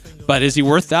quarterback, but is he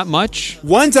worth that much?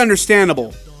 1's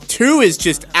understandable. 2 is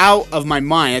just out of my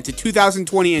mind. It's a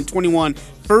 2020 and 21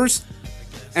 first,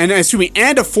 and a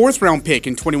 4th round pick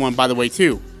in 21, by the way,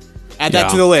 too. Add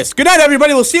that to the list. Good night,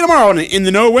 everybody. We'll see you tomorrow on In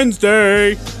the Know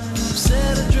Wednesday.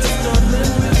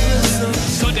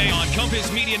 Sunday on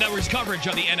Compass Media Network's coverage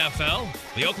of the NFL,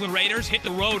 the Oakland Raiders hit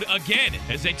the road again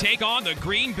as they take on the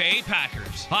Green Bay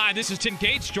Packers. Hi, this is Tim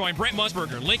Cates. Join Brent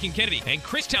Musburger, Lincoln Kennedy, and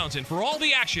Chris Townsend for all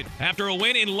the action. After a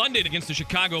win in London against the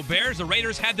Chicago Bears, the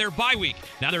Raiders had their bye week.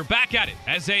 Now they're back at it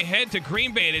as they head to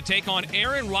Green Bay to take on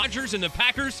Aaron Rodgers and the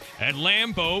Packers at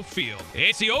Lambeau Field.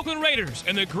 It's the Oakland Raiders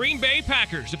and the Green Bay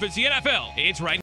Packers. If it's the NFL, it's right